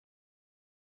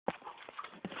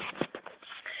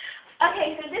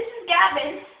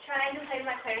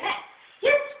playing my clarinet.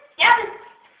 Here, Gavin,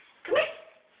 come here.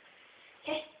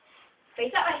 Okay,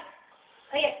 face that way.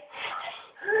 Play it.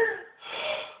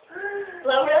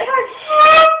 Blow really hard.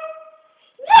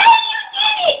 Yeah, you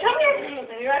did it! Come here. Let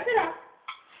me wrap it up.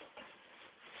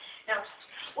 Now,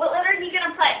 what letter are you going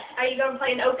to play? Are you going to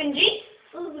play an open G?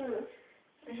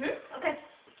 Okay.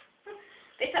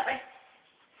 Face that way.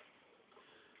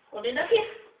 Hold it up here.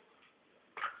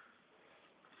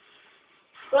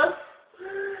 Close.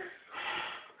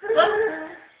 Close.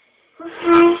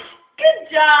 Good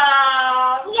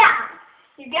job. Yeah.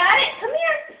 You got it? Come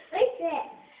here. What's it?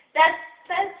 That's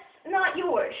not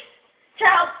yours.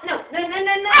 Child, no.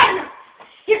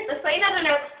 Here, let's play another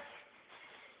note.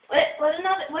 What's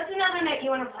another note you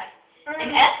want to play?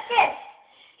 An F? Yes.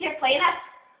 Here, play an F.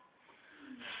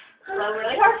 Blow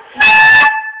really hard.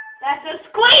 That's a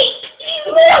squeak!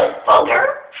 You little bugger!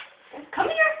 Come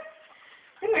here.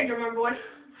 Come here, drummer boy.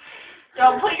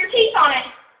 Don't put your teeth on it.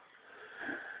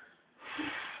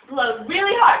 Blow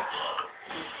really hard.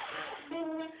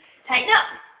 Tighten up.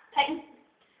 Tighten.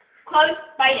 Close.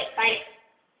 Bite it. Bite it.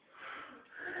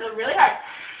 Blow really hard.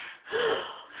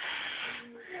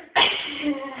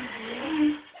 You did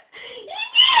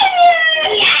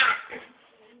it! Yeah!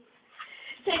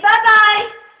 Say bye-bye.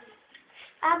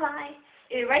 Bye-bye.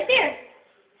 You're right there.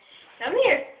 Come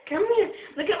here. Come here.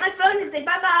 Look at my phone and say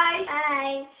bye-bye.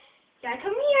 Bye. Yeah,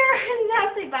 come here. And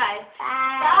now say bye.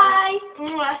 Bye.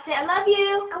 Bye. Say I love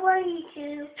you. I love you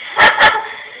too.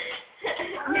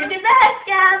 You're the best.